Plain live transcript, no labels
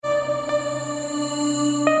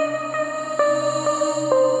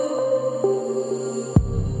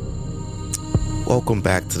Welcome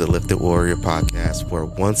back to the Lifted Warrior podcast, where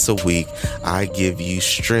once a week I give you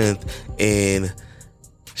strength and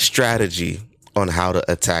strategy on how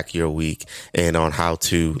to attack your week and on how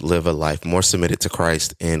to live a life more submitted to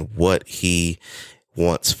Christ and what he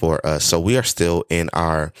wants for us. So we are still in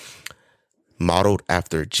our Modeled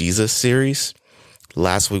After Jesus series.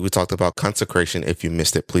 Last week we talked about consecration. If you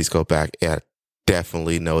missed it, please go back and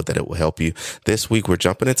definitely know that it will help you. This week we're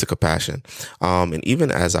jumping into compassion. And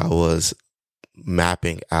even as I was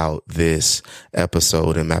mapping out this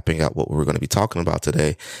episode and mapping out what we're going to be talking about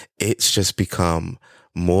today, it's just become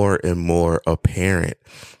more and more apparent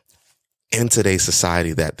in today's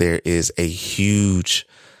society that there is a huge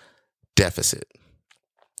deficit.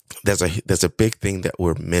 There's a big thing that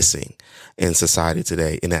we're missing in society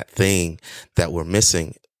today. And that thing that we're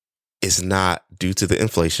missing is not due to the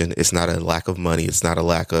inflation. It's not a lack of money. It's not a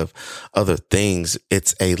lack of other things.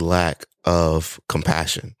 It's a lack of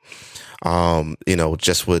compassion.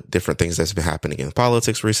 Just with different things that's been happening in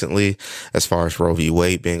politics recently, as far as Roe v.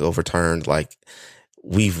 Wade being overturned, like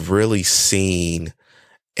we've really seen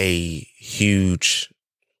a huge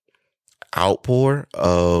outpour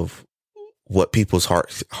of what people's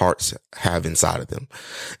hearts have inside of them.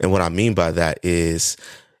 And what I mean by that is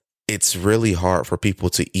it's really hard for people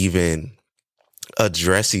to even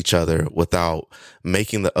address each other without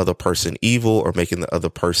making the other person evil or making the other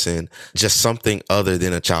person just something other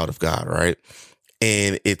than a child of God, right?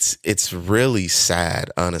 And it's really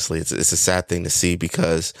sad, honestly. It's a sad thing to see,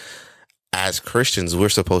 because as Christians, we're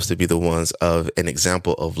supposed to be the ones of an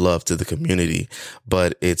example of love to the community.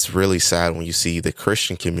 But it's really sad when you see the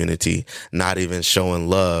Christian community not even showing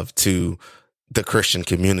love to the Christian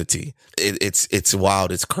community. It's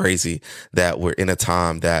wild. It's crazy that we're in a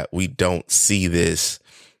time that we don't see this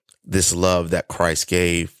love that Christ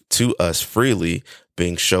gave to us freely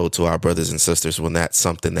being showed to our brothers and sisters, when that's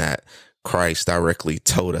something that Christ directly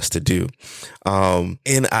told us to do.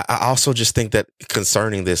 And I also just think that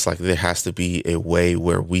concerning this, like there has to be a way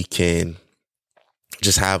where we can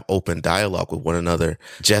just have open dialogue with one another.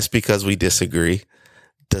 Just because we disagree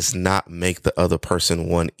does not make the other person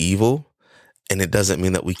one evil. And it doesn't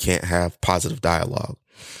mean that we can't have positive dialogue.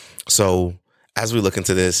 So as we look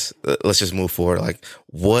into this, let's just move forward. Like,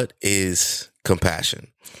 what is compassion?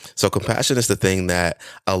 So compassion is the thing that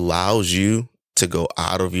allows you to go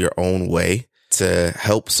out of your own way to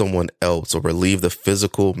help someone else or relieve the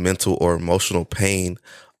physical, mental, or emotional pain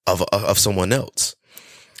of someone else.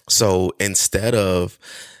 So instead of,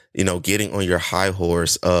 getting on your high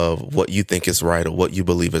horse of what you think is right or what you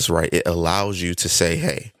believe is right, it allows you to say,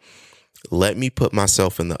 hey, let me put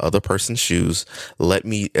myself in the other person's shoes. Let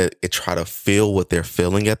me try to feel what they're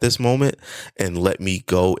feeling at this moment, and let me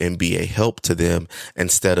go and be a help to them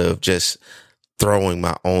instead of just throwing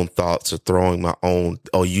my own thoughts or throwing my own,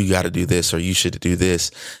 oh, you got to do this or you should do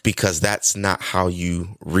this, because that's not how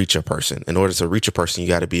you reach a person. In order to reach a person, you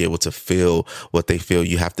got to be able to feel what they feel.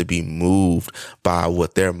 You have to be moved by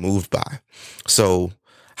what they're moved by. So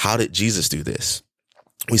how did Jesus do this?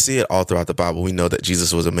 We see it all throughout the Bible. We know that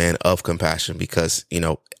Jesus was a man of compassion because,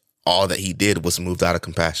 all that he did was moved out of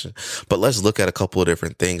compassion. But let's look at a couple of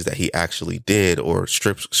different things that he actually did, or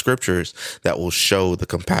scriptures that will show the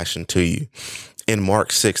compassion to you. In Mark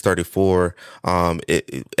 6:34,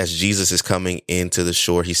 as Jesus is coming into the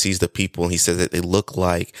shore, he sees the people and he says that they look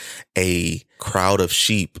like a crowd of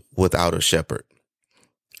sheep without a shepherd.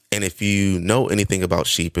 And if you know anything about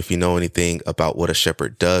sheep, if you know anything about what a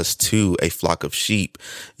shepherd does to a flock of sheep,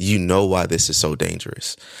 you know why this is so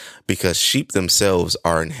dangerous. Because sheep themselves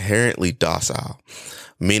are inherently docile,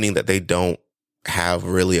 meaning that they don't have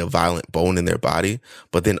really a violent bone in their body,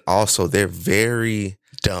 but then also they're very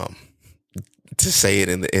dumb, to say it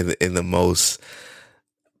in the most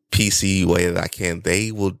PC way that I can.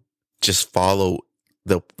 They will just follow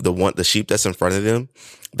the sheep that's in front of them.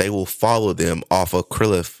 They will follow them off a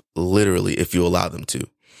cliff, literally, if you allow them to.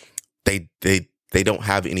 They don't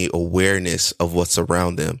have any awareness of what's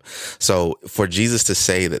around them. So for Jesus to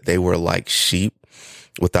say that they were like sheep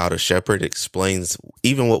without a shepherd explains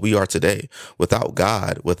even what we are today. Without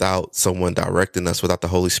God, without someone directing us, without the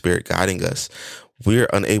Holy Spirit guiding us, we're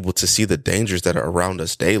unable to see the dangers that are around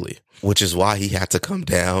us daily, which is why he had to come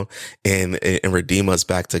down and redeem us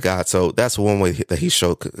back to God. So that's one way that he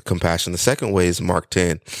showed compassion. The second way is Mark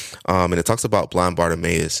 10. And it talks about blind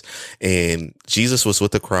Bartimaeus, and Jesus was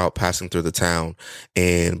with the crowd passing through the town,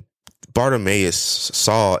 and Bartimaeus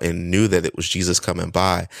saw and knew that it was Jesus coming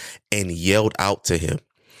by and yelled out to him.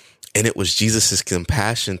 And it was Jesus's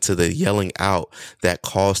compassion to the yelling out that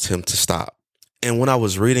caused him to stop. And when I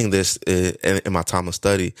was reading this in my time of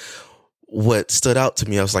study, what stood out to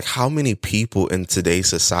me, I was like, how many people in today's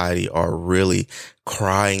society are really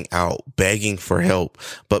crying out, begging for help,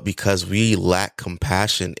 but because we lack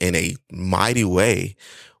compassion in a mighty way,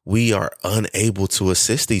 we are unable to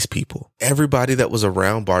assist these people. Everybody that was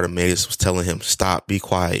around Bartimaeus was telling him, stop, be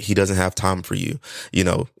quiet. He doesn't have time for you.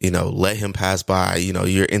 Let him pass by.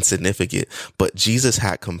 You're insignificant. But Jesus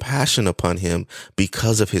had compassion upon him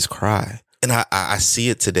because of his cry. And I see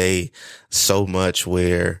it today so much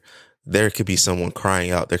where there could be someone crying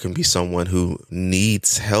out. There can be someone who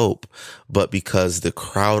needs help, but because the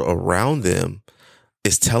crowd around them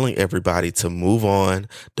is telling everybody to move on,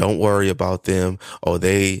 don't worry about them, or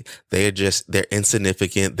they're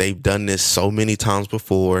insignificant. They've done this so many times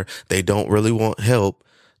before. They don't really want help.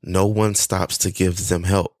 No one stops to give them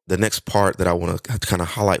help. The next part that I want to kind of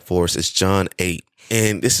highlight for us is John 8.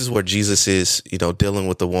 And this is where Jesus is, dealing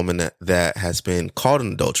with the woman that has been caught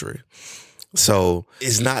in adultery. So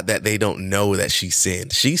it's not that they don't know that she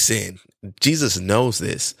sinned. She sinned. Jesus knows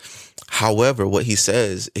this. However, what he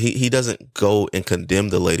says, he doesn't go and condemn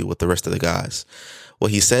the lady with the rest of the guys.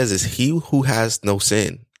 What he says is, he who has no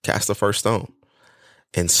sin, cast the first stone.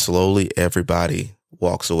 And slowly everybody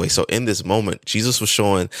walks away. So in this moment, Jesus was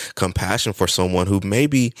showing compassion for someone who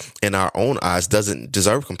maybe in our own eyes doesn't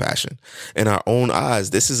deserve compassion. In our own eyes,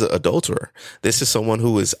 this is an adulterer. This is someone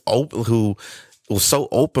who was so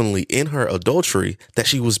openly in her adultery that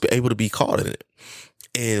she was able to be caught in it.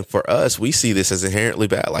 And for us, we see this as inherently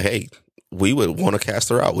bad. Like, hey, we would want to cast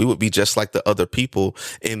her out. We would be just like the other people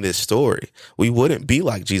in this story. We wouldn't be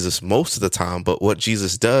like Jesus most of the time. But what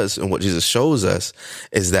Jesus does and what Jesus shows us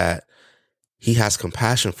is that he has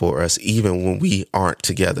compassion for us even when we aren't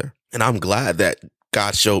together. And I'm glad that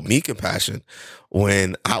God showed me compassion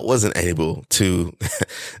when I wasn't able to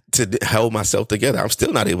hold myself together. I'm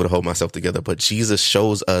still not able to hold myself together, but Jesus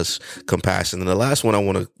shows us compassion. And the last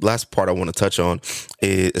part I want to touch on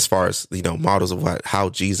is, as far as, models of how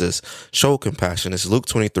Jesus showed compassion, is Luke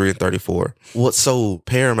 23:34. What's so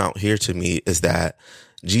paramount here to me is that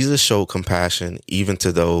Jesus showed compassion even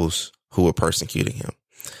to those who were persecuting him,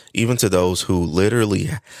 even to those who literally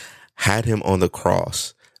had him on the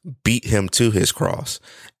cross, beat him to his cross,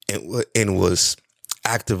 and was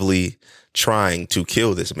actively trying to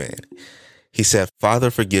kill this man. He said, Father,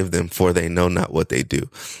 forgive them, for they know not what they do.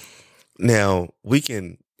 Now, we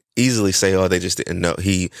can easily say, oh, they just didn't know.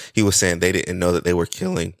 He was saying they didn't know that they were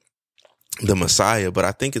killing the Messiah, but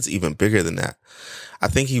I think it's even bigger than that. I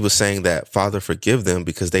think he was saying that, Father, forgive them,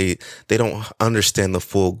 because they don't understand the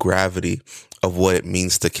full gravity of what it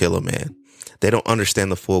means to kill a man. They don't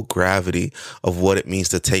understand the full gravity of what it means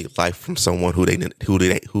to take life from someone who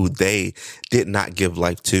they did not give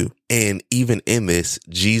life to. And even in this,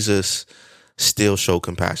 Jesus still showed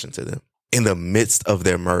compassion to them. In the midst of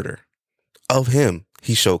their murder of him,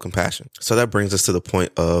 he showed compassion. So that brings us to the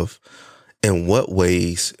point of, in what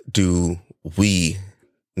ways do we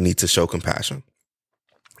need to show compassion?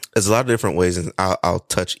 There's a lot of different ways, and I'll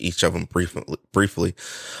touch each of them briefly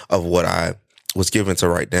of what I was given to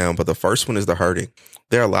write down. But the first one is the hurting.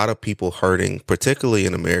 There are a lot of people hurting, particularly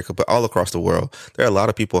in America, but all across the world. There are a lot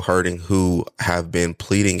of people hurting who have been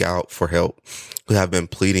pleading out for help, who have been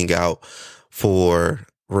pleading out for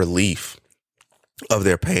relief of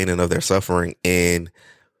their pain and of their suffering. And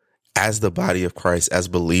as the body of Christ, as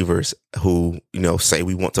believers who, say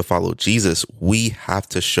we want to follow Jesus, we have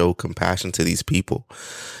to show compassion to these people.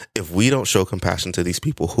 If we don't show compassion to these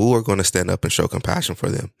people, who are going to stand up and show compassion for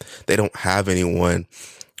them? They don't have anyone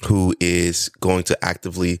who is going to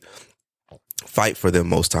actively fight for them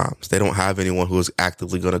most times. They don't have anyone who is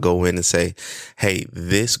actively going to go in and say, hey,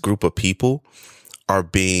 this group of people are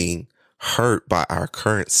being hurt by our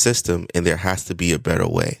current system, and there has to be a better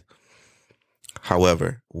way.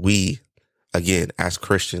 However, we, again, as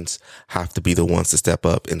Christians, have to be the ones to step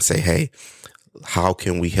up and say, hey, how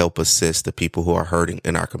can we help assist the people who are hurting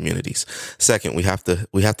in our communities? Second, we have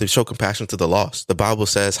to show compassion to the lost. The Bible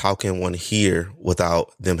says, how can one hear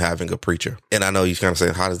without them having a preacher? And I know you're kind of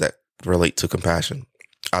saying, how does that relate to compassion?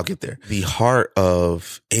 I'll get there. The heart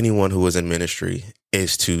of anyone who is in ministry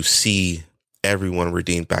is to see everyone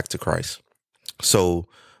redeemed back to Christ. So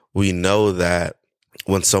we know that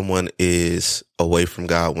when someone is away from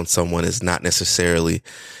God, when someone is not necessarily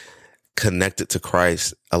connected to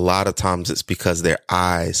Christ, a lot of times it's because their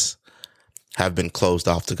eyes have been closed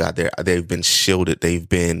off to God. They've been shielded. They've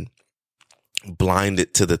been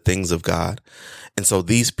blinded to the things of God. And so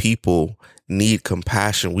these people need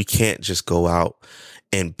compassion. We can't just go out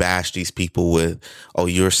and bash these people with, oh,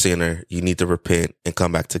 you're a sinner, you need to repent and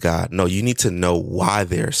come back to God. No, you need to know why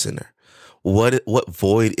they're a sinner. What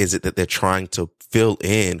void is it that they're trying to fill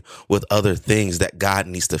in with other things that God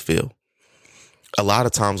needs to fill? A lot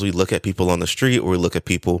of times we look at people on the street or we look at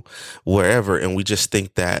people wherever, and we just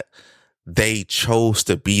think that they chose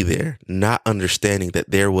to be there, not understanding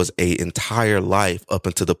that there was a entire life up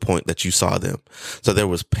until the point that you saw them. So there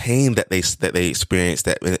was pain that they experienced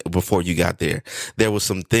that before you got there. There was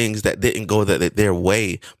some things that didn't go their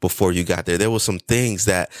way before you got there. There was some things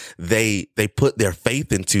that they put their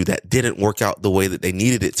faith into that didn't work out the way that they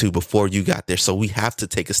needed it to before you got there. So we have to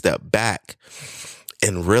take a step back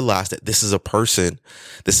and realize that this is a person,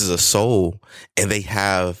 this is a soul, and they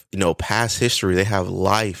have, past history. They have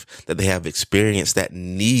life that they have experienced that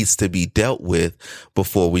needs to be dealt with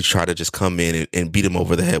before we try to just come in and beat them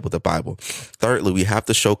over the head with the Bible. Thirdly, we have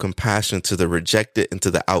to show compassion to the rejected and to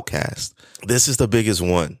the outcast. This is the biggest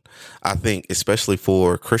one, I think, especially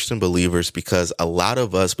for Christian believers, because a lot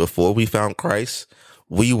of us, before we found Christ,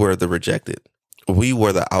 we were the rejected. We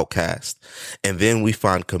were the outcast. And then we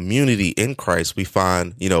find community in Christ. We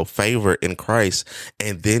find, favor in Christ.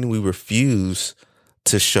 And then we refuse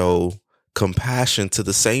to show compassion to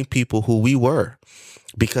the same people who we were,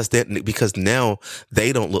 because now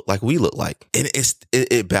they don't look like we look like. And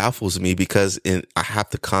it baffles me, because I have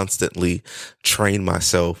to constantly train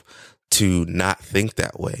myself to not think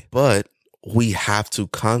that way. But we have to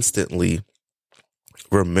constantly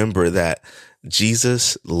remember that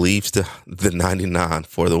Jesus leaves the 99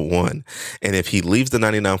 for the one. And if he leaves the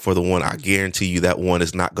 99 for the one, I guarantee you that one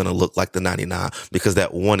is not going to look like the 99, because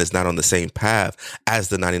that one is not on the same path as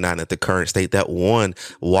the 99 at the current state. That one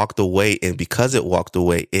walked away. And because it walked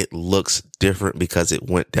away, it looks different because it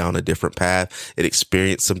went down a different path. It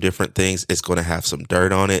experienced some different things. It's going to have some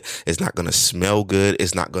dirt on it. It's not going to smell good.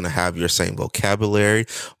 It's not going to have your same vocabulary.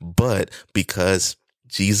 But because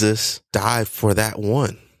Jesus died for that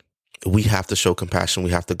one, we have to show compassion. We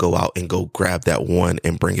have to go out and go grab that one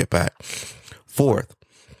and bring it back. Fourth,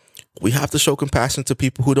 we have to show compassion to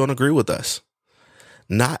people who don't agree with us.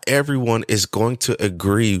 Not everyone is going to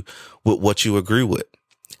agree with what you agree with.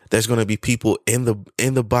 There's going to be people in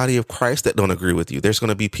the body of Christ that don't agree with you. There's going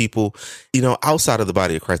to be people, outside of the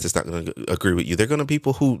body of Christ that's not going to agree with you. There are going to be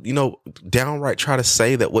people who, downright try to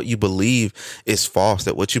say that what you believe is false,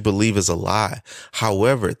 that what you believe is a lie.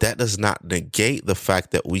 However, that does not negate the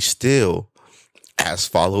fact that we still, as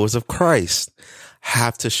followers of Christ,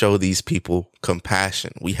 have to show these people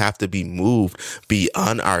compassion. We have to be moved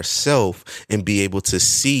beyond ourselves and be able to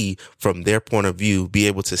see from their point of view, be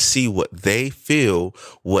able to see what they feel,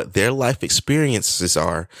 what their life experiences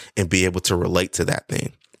are, and be able to relate to that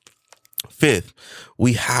thing. Fifth,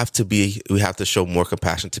 we have to show more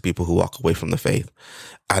compassion to people who walk away from the faith.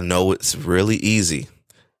 I know it's really easy.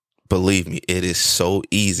 Believe me, it is so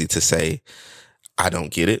easy to say, I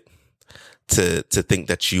don't get it. To think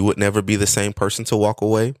that you would never be the same person to walk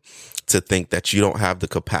away, to think that you don't have the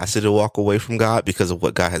capacity to walk away from God because of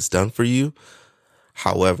what God has done for you.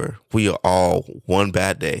 However, we are all one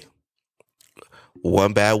bad day,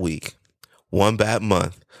 one bad week, one bad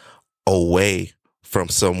month away from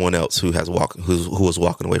someone else who was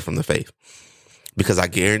walking away from the faith. Because I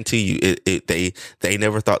guarantee you, they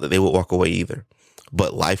never thought that they would walk away either,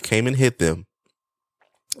 but life came and hit them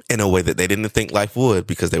in a way that they didn't think life would,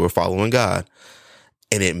 because they were following God,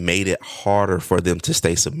 and it made it harder for them to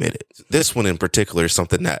stay submitted. This one in particular is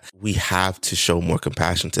something that we have to show more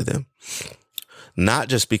compassion to them, not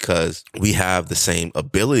just because we have the same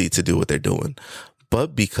ability to do what they're doing,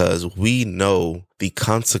 but because we know the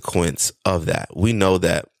consequence of that. We know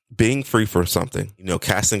that being free from something,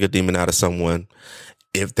 casting a demon out of someone,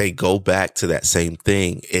 if they go back to that same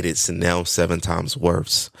thing, it is now 7 times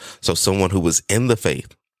worse. So someone who was in the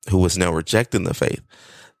faith, who is now rejecting the faith,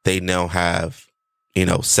 they now have,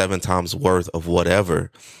 7 times worth of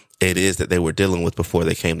whatever it is that they were dealing with before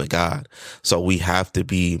they came to God. So we have to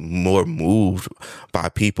be more moved by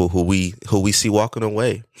people who we see walking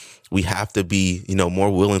away. We have to be, more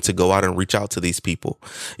willing to go out and reach out to these people,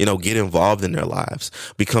 get involved in their lives,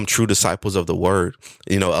 become true disciples of the word,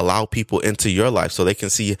 allow people into your life so they can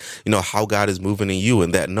see, how God is moving in you.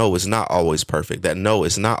 And that no, it's not always perfect. That no,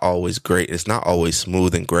 it's not always great. It's not always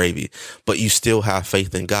smooth and gravy, but you still have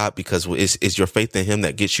faith in God, because it's your faith in him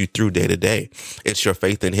that gets you through day to day. It's your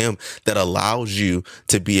faith in him that allows you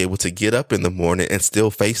to be able to get up in the morning and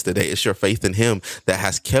still face the day. It's your faith in him that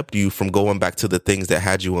has kept you from going back to the things that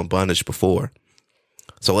had you in bondage before.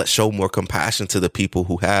 So let's show more compassion to the people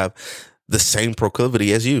who have the same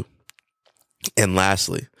proclivity as you. And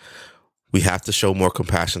lastly, we have to show more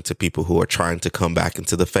compassion to people who are trying to come back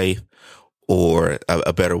into the faith, or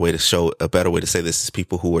a better way to say this is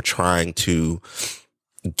people who are trying to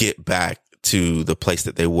get back to the place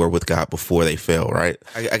that they were with God before they fell, right?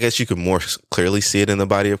 I guess you can more clearly see it in the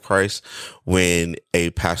body of Christ when a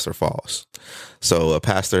pastor falls. So a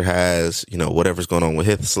pastor has, whatever's going on with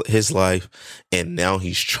his life, and now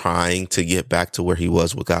he's trying to get back to where he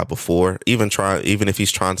was with God before, even if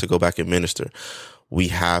he's trying to go back and minister. We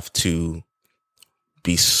have to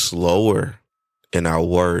be slower in our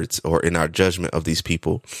words or in our judgment of these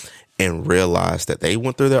people and realize that they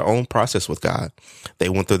went through their own process with God. They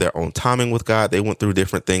went through their own timing with God. They went through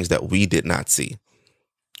different things that we did not see.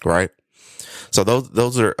 Right. So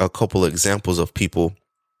those are a couple of examples of people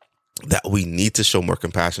that we need to show more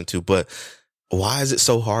compassion to. But why is it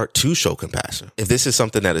so hard to show compassion? If this is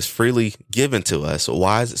something that is freely given to us,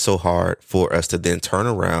 why is it so hard for us to then turn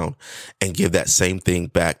around and give that same thing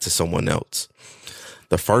back to someone else?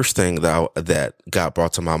 The first thing that God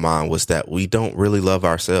brought to my mind was that we don't really love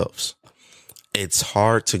ourselves. It's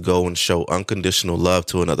hard to go and show unconditional love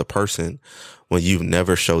to another person when you've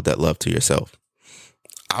never showed that love to yourself.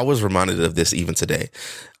 I was reminded of this even today.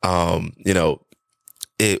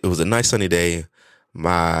 It was a nice sunny day.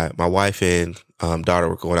 My wife and daughter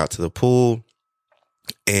were going out to the pool,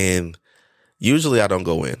 and usually I don't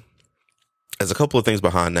go in. There's a couple of things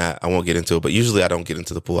behind that. I won't get into it, but usually I don't get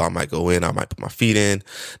into the pool. I might go in. I might put my feet in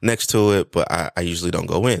next to it, but I usually don't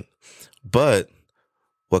go in. But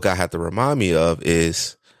what God had to remind me of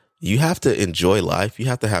is you have to enjoy life. You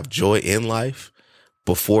have to have joy in life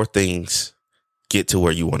before things get to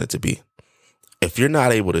where you want it to be. If you're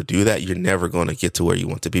not able to do that, you're never going to get to where you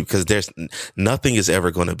want to be, because nothing is ever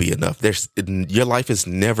going to be enough. Your life is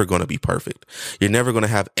never going to be perfect. You're never going to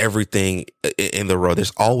have everything in the row.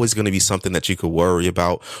 There's always going to be something that you could worry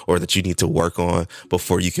about or that you need to work on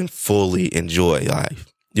before you can fully enjoy life.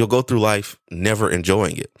 You'll go through life never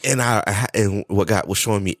enjoying it. And what God was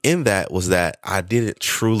showing me in that was that I didn't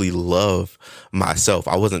truly love myself.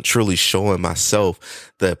 I wasn't truly showing myself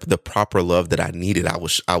the proper love that I needed. I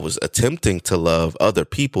was attempting to love other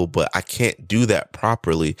people, but I can't do that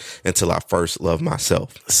properly until I first love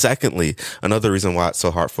myself. Secondly, another reason why it's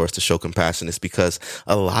so hard for us to show compassion is because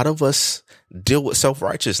a lot of us deal with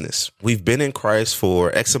self-righteousness. We've been in Christ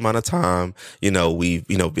for X amount of time. We've,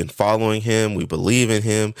 been following him. We believe in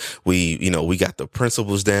him. We got the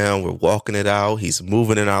principles down. We're walking it out. He's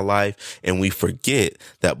moving in our life. And we forget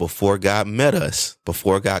that before God met us,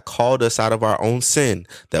 before God called us out of our own sin,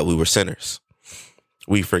 that we were sinners.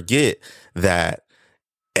 We forget that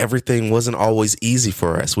everything wasn't always easy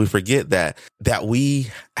for us. We forget that we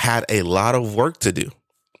had a lot of work to do.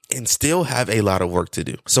 And still have a lot of work to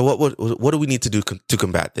do. So what do we need to do to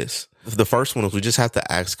combat this? The first one is we just have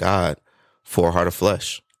to ask God for a heart of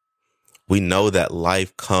flesh. We know that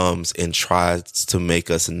life comes and tries to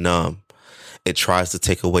make us numb. It tries to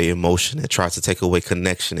take away emotion. It tries to take away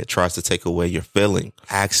connection. It tries to take away your feeling.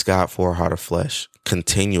 Ask God for a heart of flesh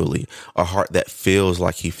continually, a heart that feels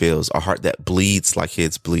like he feels, a heart that bleeds like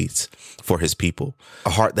his bleeds for his people,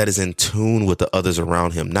 a heart that is in tune with the others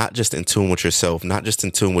around him, not just in tune with yourself, not just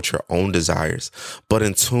in tune with your own desires, but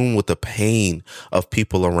in tune with the pain of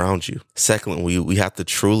people around you. Secondly, we have to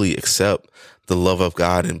truly accept the love of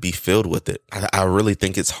God and be filled with it. I really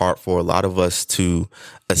think it's hard for a lot of us to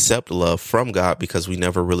accept love from God because we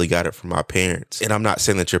never really got it from our parents. And I'm not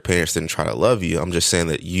saying that your parents didn't try to love you. I'm just saying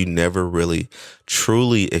that you never really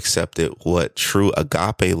truly accepted what true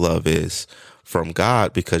agape love is from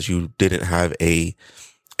God because you didn't have a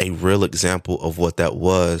real example of what that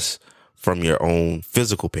was from your own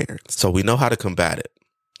physical parents. So we know how to combat it.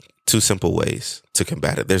 Two simple ways to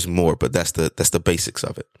combat it. There's more, but that's the basics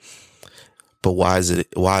of it. But why is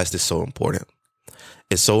this so important?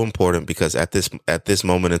 It's so important because at this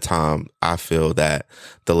moment in time, I feel that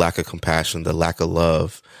the lack of compassion, the lack of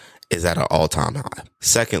love is at an all-time high.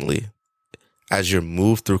 Secondly, as you're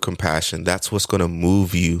moved through compassion, that's what's going to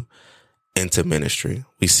move you into ministry.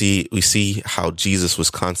 We see how Jesus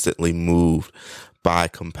was constantly moved by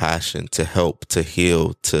compassion to help, to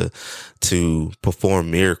heal, to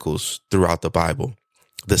perform miracles throughout the Bible.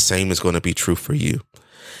 The same is going to be true for you.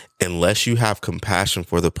 Unless you have compassion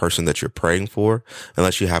for the person that you're praying for,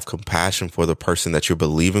 unless you have compassion for the person that you're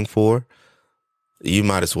believing for, you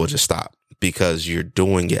might as well just stop because you're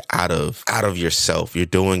doing it out of yourself. You're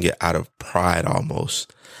doing it out of pride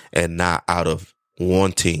almost, and not out of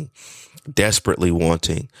desperately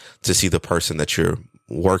wanting to see the person that you're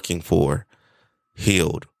working for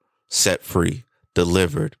healed, set free,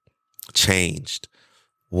 delivered, changed,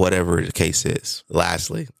 whatever the case is.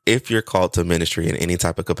 Lastly, if you're called to ministry in any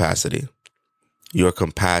type of capacity, your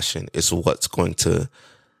compassion is what's going to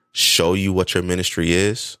show you what your ministry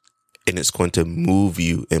is, and it's going to move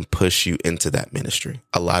you and push you into that ministry.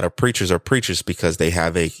 A lot of preachers are preachers because they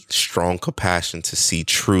have a strong compassion to see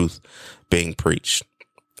truth being preached,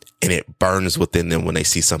 and it burns within them when they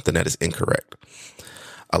see something that is incorrect.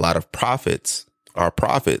 A lot of prophets are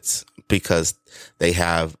prophets because they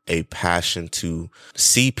have a passion to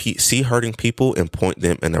see hurting people and point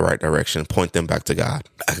them in the right direction, point them back to God.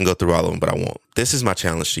 I can go through all of them, but I won't. This is my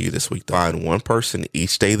challenge to you this week. Find one person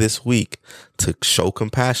each day this week to show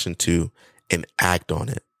compassion to and act on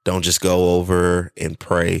it. Don't just go over and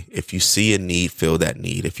pray. If you see a need, fill that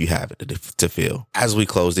need if you have it to fill. As we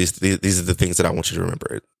close, these are the things that I want you to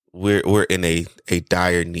remember. We're in a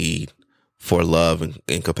dire need for love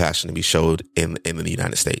and compassion to be showed in the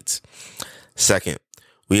United States. Second,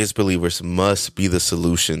 we as believers must be the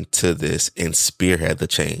solution to this and spearhead the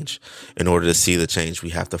change. In order to see the change, we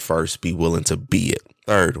have to first be willing to be it.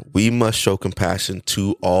 Third, we must show compassion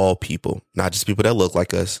to all people, not just people that look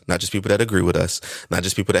like us, not just people that agree with us, not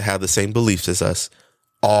just people that have the same beliefs as us,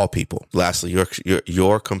 all people. Lastly,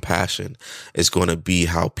 your compassion is going to be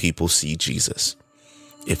how people see Jesus.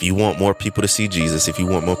 If you want more people to see Jesus, if you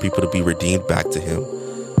want more people to be redeemed back to him,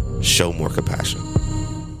 show more compassion.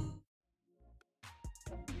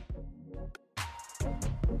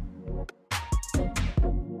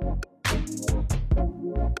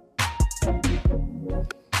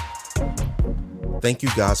 Thank you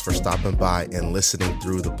guys for stopping by and listening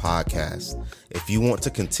through the podcast. If you want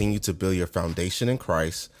to continue to build your foundation in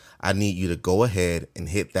Christ, I need you to go ahead and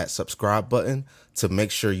hit that subscribe button to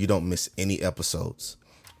make sure you don't miss any episodes.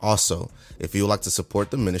 Also, if you would like to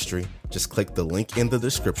support the ministry, just click the link in the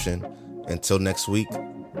description. Until next week,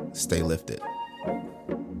 stay lifted.